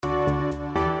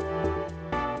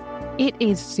It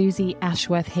is Susie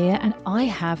Ashworth here, and I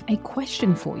have a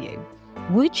question for you.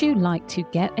 Would you like to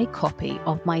get a copy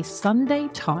of my Sunday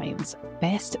Times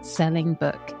best-selling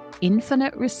book,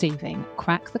 Infinite Receiving: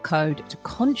 Crack the Code to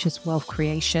Conscious Wealth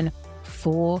Creation,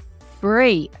 for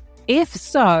free? If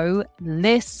so,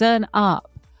 listen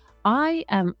up. I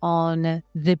am on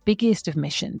the biggest of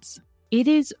missions. It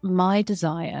is my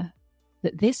desire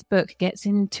that this book gets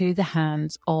into the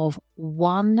hands of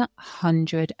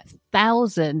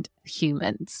 100,000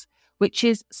 humans, which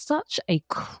is such a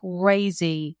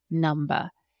crazy number.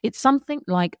 It's something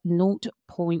like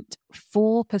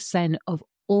 0.4% of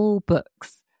all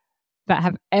books that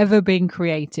have ever been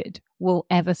created will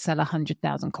ever sell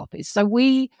 100,000 copies. So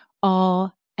we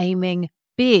are aiming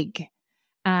big,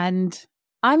 and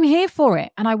I'm here for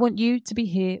it, and I want you to be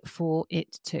here for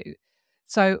it too.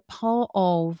 So part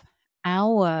of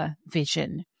our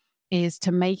vision is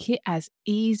to make it as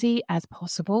easy as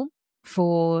possible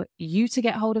for you to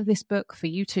get hold of this book, for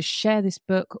you to share this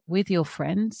book with your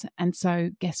friends. And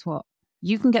so guess what?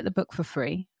 You can get the book for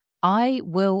free. I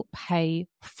will pay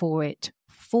for it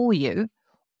for you.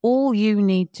 All you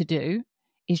need to do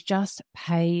is just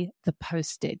pay the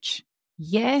postage.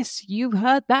 Yes, you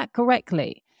heard that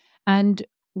correctly. And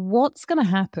what's going to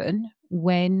happen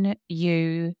when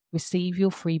you receive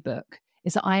your free book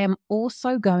is that I am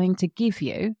also going to give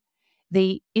you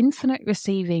the Infinite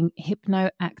Receiving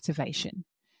Hypno Activation.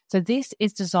 So this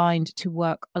is designed to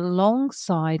work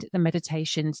alongside the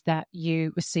meditations that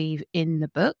you receive in the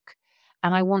book.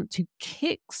 And I want to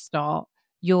kickstart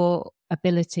your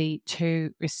ability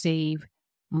to receive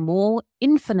more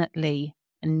infinitely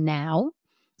now.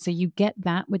 So you get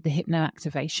that with the Hypno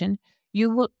Activation. You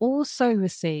will also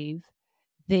receive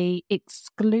the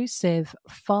exclusive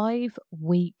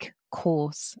 5-week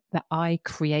course that I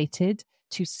created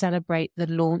to celebrate the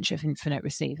launch of Infinite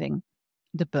Receiving,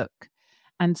 the book.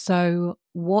 And so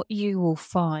what you will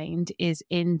find is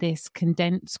in this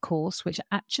condensed course, which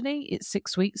actually it's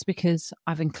 6 weeks because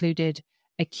I've included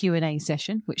a Q&A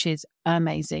session, which is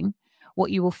amazing.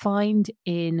 What you will find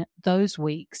in those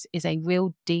weeks is a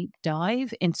real deep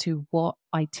dive into what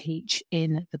I teach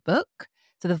in the book.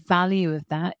 So the value of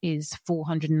that is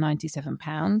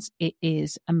 £497. It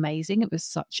is amazing. It was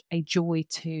such a joy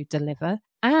to deliver.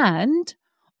 And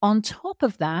on top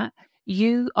of that,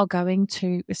 you are going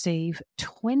to receive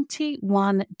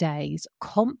 21 days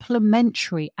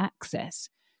complimentary access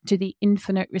to the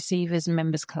Infinite Receivers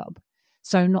Members Club.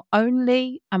 So not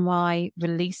only am I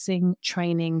releasing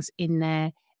trainings in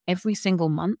there every single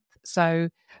month, so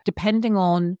depending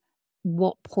on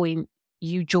what point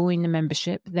you join the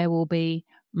membership, there will be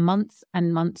months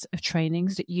and months of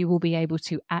trainings that you will be able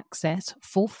to access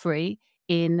for free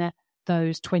in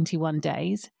those 21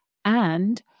 days.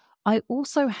 And I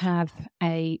also have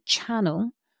a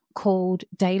channel called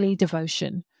Daily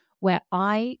Devotion, where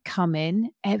I come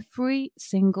in every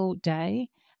single day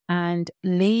and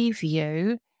leave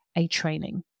you a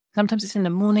training. Sometimes it's in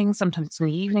the morning, sometimes it's in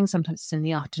the evening, sometimes it's in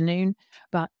the afternoon,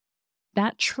 but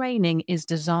that training is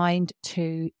designed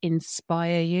to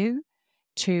inspire you,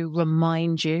 to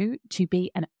remind you, to be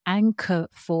an anchor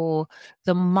for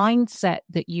the mindset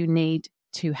that you need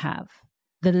to have,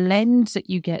 the lens that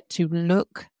you get to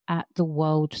look at the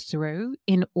world through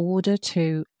in order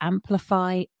to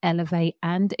amplify, elevate,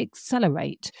 and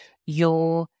accelerate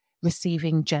your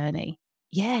receiving journey.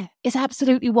 Yeah, it's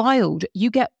absolutely wild. You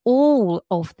get all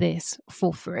of this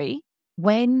for free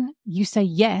when you say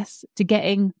yes to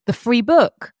getting the free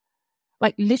book.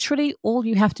 Like literally all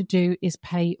you have to do is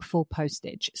pay for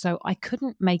postage. So I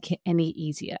couldn't make it any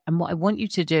easier. And what I want you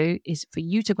to do is for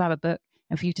you to grab a book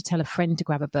and for you to tell a friend to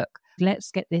grab a book.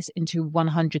 Let's get this into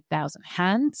 100,000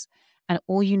 hands. And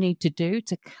all you need to do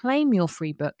to claim your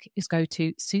free book is go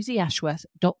to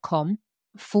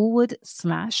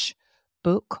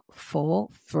susieashworth.com/book for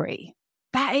free.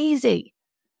 That easy.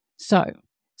 So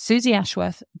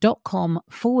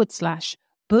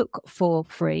susieashworth.com/book for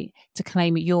free to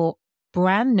claim your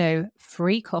brand new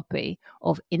free copy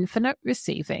of Infinite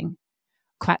Receiving,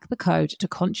 Crack the Code to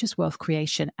Conscious Wealth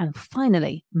Creation, and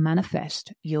finally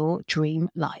manifest your dream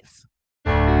life.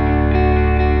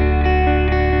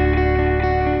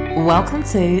 Welcome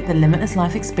to the Limitless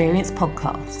Life Experience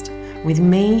podcast with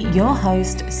me, your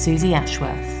host, Susie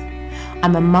Ashworth.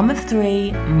 I'm a mum of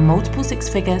 3, multiple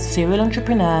 6-figure serial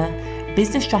entrepreneur,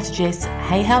 business strategist,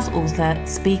 Hay House author,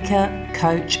 speaker,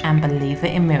 coach, and believer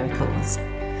in miracles.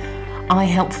 I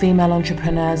help female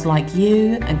entrepreneurs like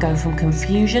you go from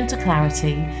confusion to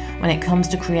clarity when it comes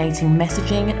to creating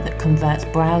messaging that converts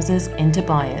browsers into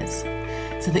buyers,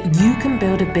 so that you can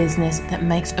build a business that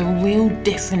makes a real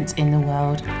difference in the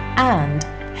world and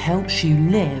helps you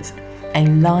live a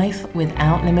life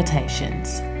without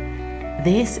limitations.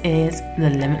 This is the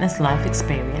Limitless Life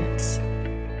Experience.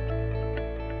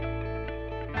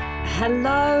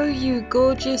 Hello, you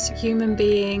gorgeous human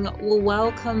being. Well,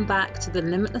 welcome back to the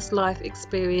Limitless Life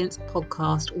Experience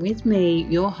podcast with me,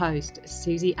 your host,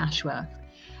 Susie Ashworth.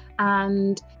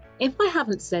 And if I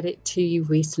haven't said it to you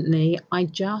recently, I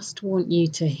just want you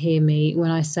to hear me when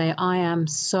I say I am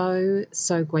so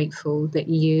grateful that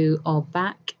you are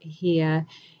back here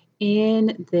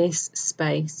in this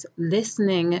space,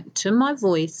 listening to my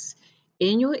voice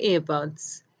in your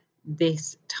earbuds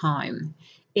this time.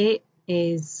 It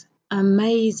is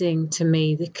amazing to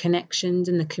me, the connections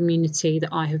and the community that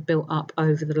I have built up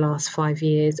over the last 5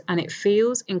 years, and it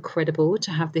feels incredible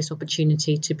to have this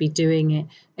opportunity to be doing it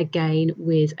again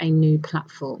with a new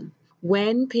platform.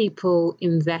 When people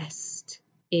invest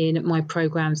in my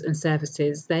programs and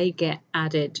services, they get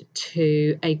added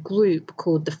to a group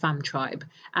called the FAM Tribe,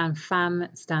 and FAM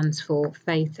stands for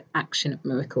Faith, Action,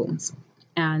 Miracles,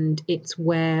 and it's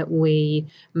where we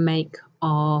make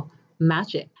our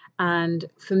magic. And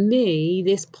for me,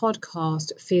 this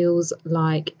podcast feels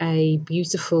like a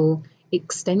beautiful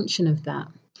extension of that.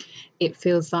 It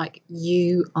feels like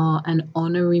you are an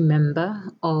honorary member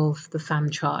of the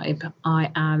FAM Tribe. I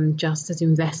am just as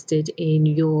invested in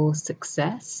your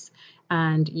success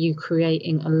and you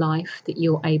creating a life that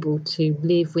you're able to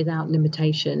live without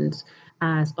limitations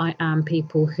as I am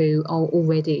people who are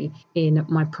already in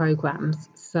my programs.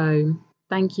 So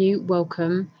thank you,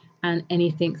 welcome. And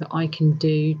anything that I can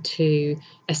do to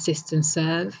assist and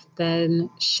serve, then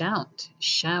shout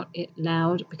it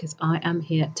loud, because I am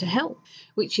here to help,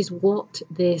 which is what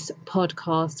this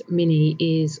podcast mini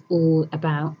is all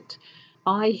about.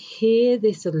 I hear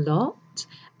this a lot,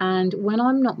 and when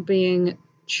I'm not being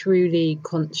truly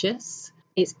conscious,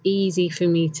 it's easy for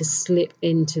me to slip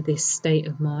into this state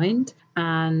of mind.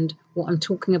 And what I'm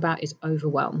talking about is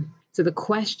overwhelm. So the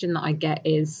question that I get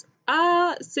is,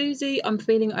 Susie, I'm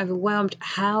feeling overwhelmed.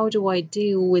 How do I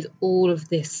deal with all of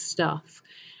this stuff?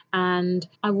 And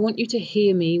I want you to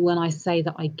hear me when I say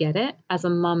that I get it. As a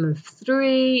mum of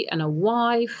 3 and a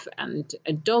wife and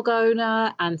a dog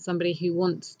owner and somebody who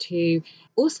wants to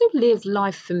also live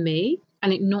life for me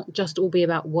and it not just all be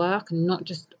about work and not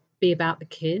just be about the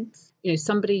kids. You know,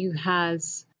 somebody who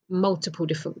has multiple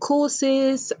different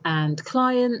courses and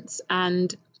clients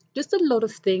and just a lot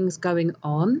of things going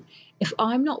on. If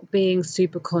I'm not being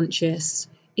super conscious,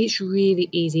 it's really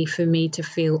easy for me to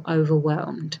feel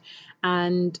overwhelmed.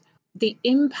 And the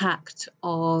impact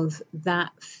of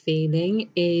that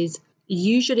feeling is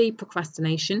usually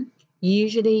procrastination,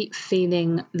 usually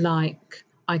feeling like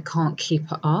I can't keep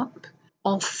it up.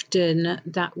 Often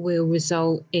that will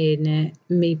result in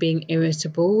me being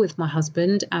irritable with my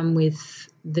husband and with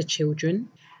the children.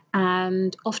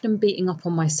 And often beating up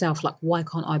on myself, like, why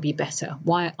can't I be better?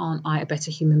 Why aren't I a better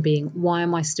human being? Why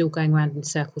am I still going around in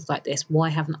circles like this? Why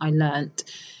haven't I learnt?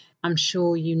 I'm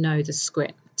sure you know the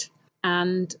script.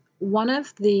 And one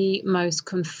of the most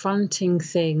confronting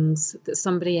things that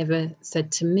somebody ever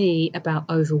said to me about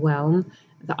overwhelm,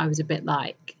 that I was a bit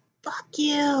like, fuck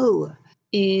you,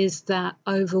 is that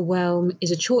overwhelm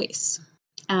is a choice.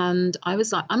 And I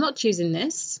was like, I'm not choosing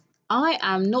this. I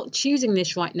am not choosing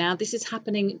this right now. This is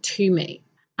happening to me.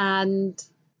 And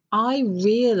I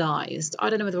realized, I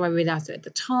don't know whether I realized it at the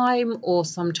time or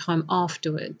sometime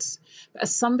afterwards, but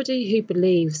as somebody who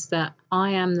believes that I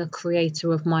am the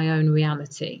creator of my own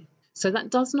reality. So that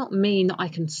does not mean that I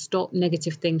can stop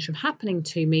negative things from happening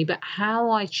to me, but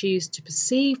how I choose to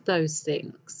perceive those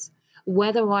things,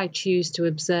 whether I choose to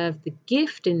observe the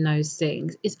gift in those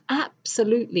things, is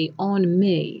absolutely on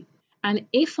me. And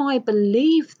if I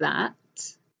believe that,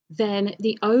 then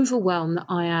the overwhelm that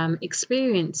I am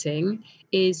experiencing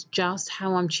is just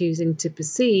how I'm choosing to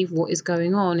perceive what is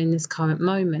going on in this current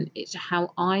moment. It's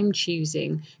how I'm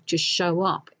choosing to show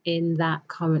up in that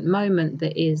current moment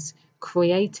that is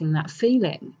creating that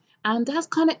feeling. And that's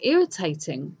kind of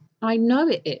irritating. I know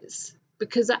it is,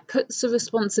 because that puts the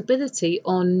responsibility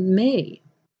on me.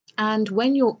 And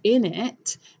when you're in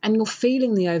it and you're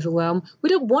feeling the overwhelm, we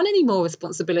don't want any more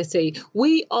responsibility.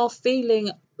 We are feeling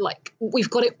like we've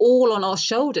got it all on our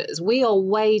shoulders. We are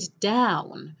weighed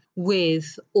down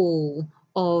with all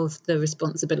of the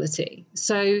responsibility.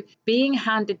 So being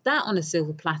handed that on a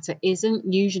silver platter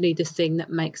isn't usually the thing that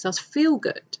makes us feel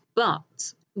good.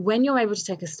 But when you're able to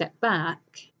take a step back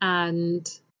and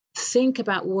think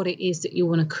about what it is that you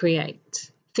want to create,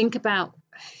 think about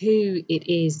who it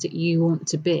is that you want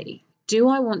to be. Do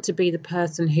I want to be the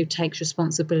person who takes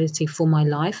responsibility for my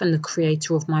life and the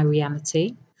creator of my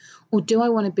reality? Or do I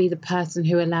want to be the person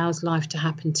who allows life to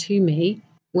happen to me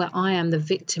where I am the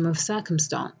victim of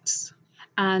circumstance?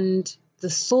 And the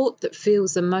thought that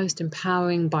feels the most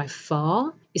empowering by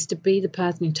far is to be the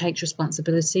person who takes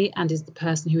responsibility and is the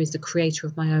person who is the creator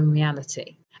of my own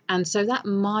reality. And so that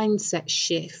mindset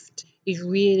shift is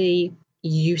really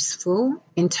useful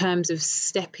in terms of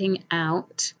stepping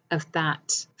out of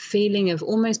that feeling of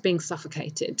almost being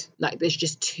suffocated, like there's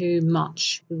just too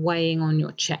much weighing on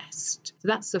your chest. So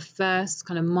that's the first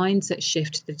kind of mindset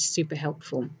shift that is super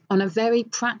helpful. On a very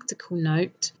practical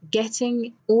note,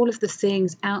 getting all of the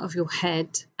things out of your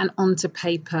head and onto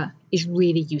paper is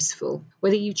really useful.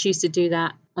 Whether you choose to do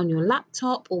that on your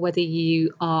laptop or whether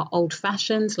you are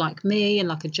old-fashioned like me and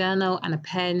like a journal and a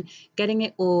pen, getting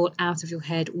it all out of your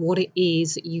head, what it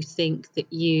is that you think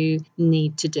that you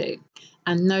need to do.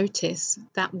 And notice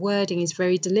that wording is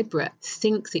very deliberate.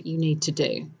 Think that you need to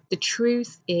do. The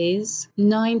truth is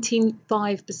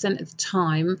 95% of the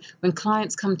time when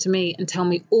clients come to me and tell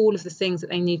me all of the things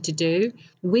that they need to do,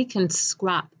 we can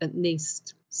scrap at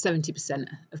least 70%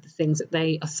 of the things that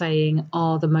they are saying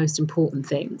are the most important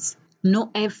things.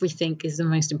 Not everything is the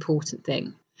most important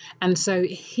thing. And so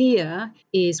here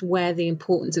is where the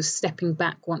importance of stepping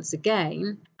back once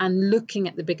again and looking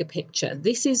at the bigger picture.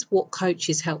 This is what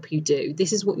coaches help you do.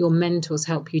 This is what your mentors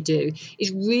help you do.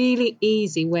 It's really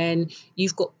easy when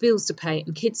you've got bills to pay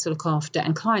and kids to look after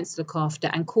and clients to look after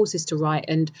and courses to write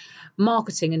and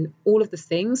marketing and all of the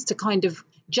things to kind of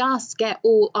just get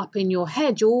all up in your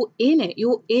head. You're in it.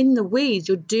 You're in the weeds.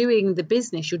 You're doing the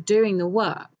business. You're doing the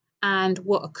work. And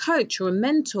what a coach or a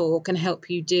mentor can help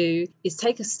you do is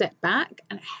take a step back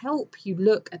and help you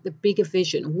look at the bigger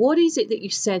vision. What is it that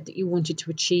you said that you wanted to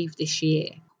achieve this year?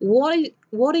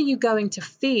 What are you going to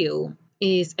feel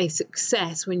is a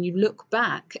success when you look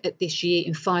back at this year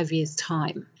in 5 years'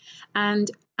 time?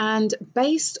 And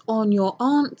based on your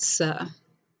answer,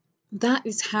 that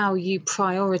is how you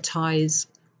prioritize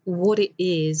what it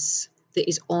is that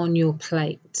is on your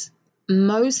plate.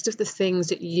 Most of the things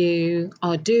that you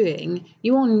are doing,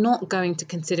 you are not going to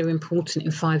consider important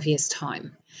in 5 years'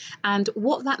 time. And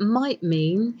what that might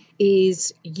mean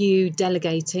is you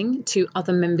delegating to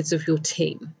other members of your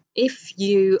team. If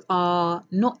you are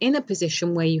not in a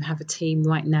position where you have a team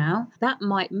right now, that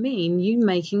might mean you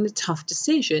making the tough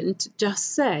decision to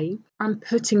just say, I'm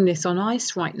putting this on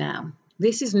ice right now.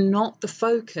 This is not the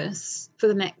focus for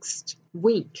the next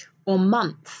week or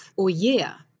month or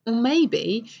year. Or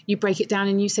maybe you break it down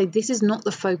and you say, this is not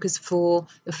the focus for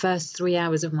the first 3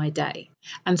 hours of my day.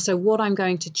 And so what I'm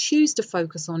going to choose to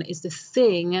focus on is the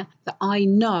thing that I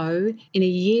know in a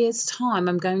year's time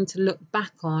I'm going to look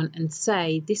back on and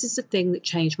say, this is the thing that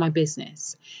changed my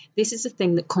business. This is the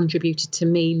thing that contributed to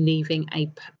me leaving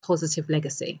a positive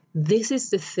legacy. This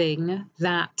is the thing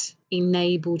that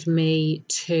enabled me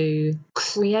to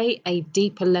create a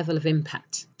deeper level of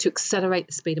impact, to accelerate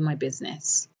the speed of my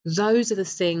business. Those are the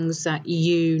things that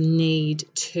you need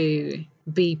to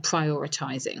be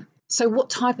prioritizing. So what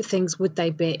type of things would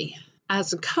they be?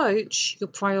 As a coach, your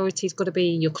priority's got to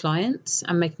be your clients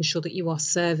and making sure that you are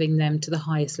serving them to the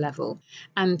highest level.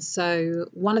 And so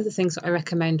one of the things that I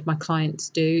recommend my clients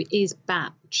do is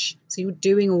batch. So you're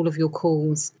doing all of your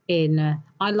calls in,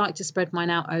 I like to spread mine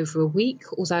out over a week,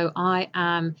 although I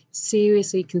am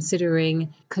seriously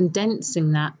considering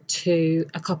condensing that to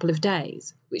a couple of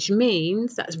days, which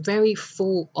means that's very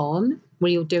full on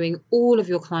when you're doing all of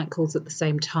your client calls at the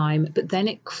same time, but then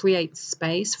it creates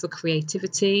space for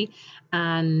creativity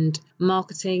and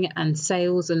marketing and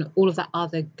sales and all of that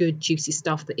other good juicy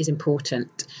stuff that is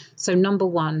important. So number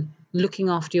one, looking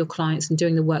after your clients and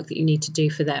doing the work that you need to do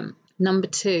for them. Number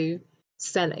two,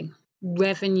 selling,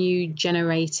 revenue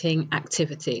generating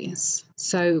activities.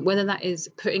 So whether that is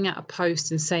putting out a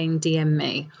post and saying DM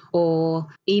me or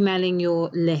emailing your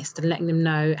list and letting them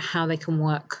know how they can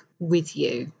work with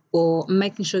you, or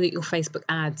making sure that your Facebook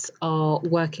ads are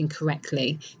working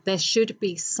correctly. There should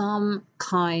be some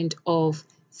kind of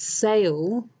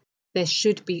sale. There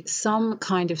should be some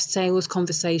kind of sales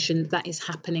conversation that is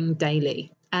happening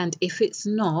daily. And if it's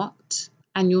not,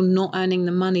 and you're not earning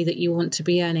the money that you want to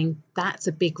be earning, that's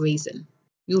a big reason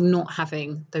you're not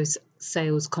having those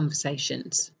sales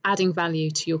conversations. Adding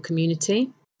value to your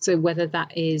community. So whether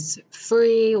that is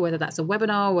free, or whether that's a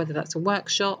webinar, whether that's a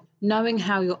workshop, knowing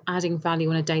how you're adding value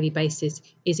on a daily basis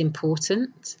is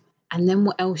important. And then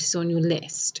what else is on your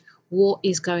list? What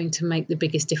is going to make the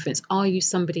biggest difference? Are you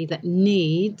somebody that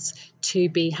needs to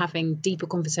be having deeper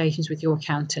conversations with your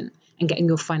accountant and getting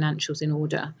your financials in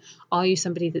order? Are you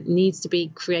somebody that needs to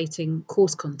be creating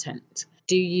course content?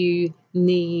 Do you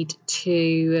need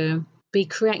to be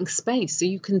creating space so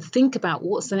you can think about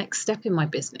what's the next step in my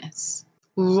business?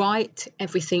 write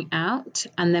everything out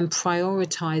and then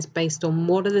prioritize based on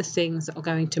what are the things that are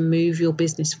going to move your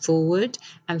business forward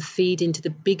and feed into the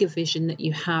bigger vision that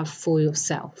you have for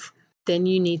yourself. Then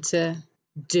you need to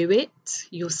do it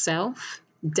yourself,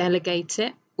 delegate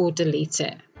it, or delete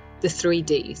it. The 3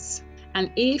 Ds.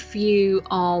 And if you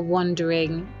are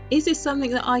wondering, is this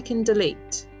something that I can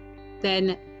delete?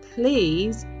 Then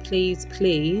please, please,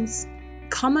 please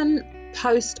come and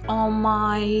post on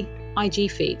my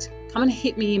IG feed. Come and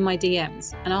hit me in my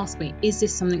DMs and ask me, is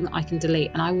this something that I can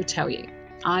delete? And I will tell you.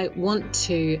 I want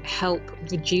to help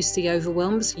reduce the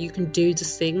overwhelm so you can do the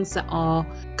things that are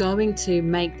going to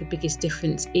make the biggest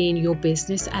difference in your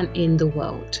business and in the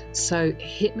world. So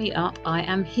hit me up. I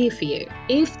am here for you.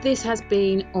 If this has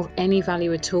been of any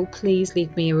value at all, please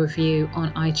leave me a review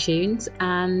on iTunes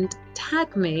and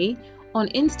tag me on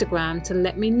Instagram to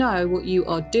let me know what you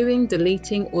are doing,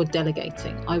 deleting, or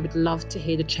delegating. I would love to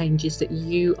hear the changes that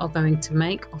you are going to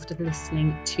make after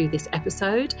listening to this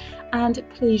episode. And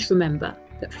please remember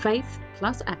that faith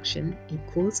plus action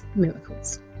equals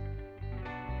miracles.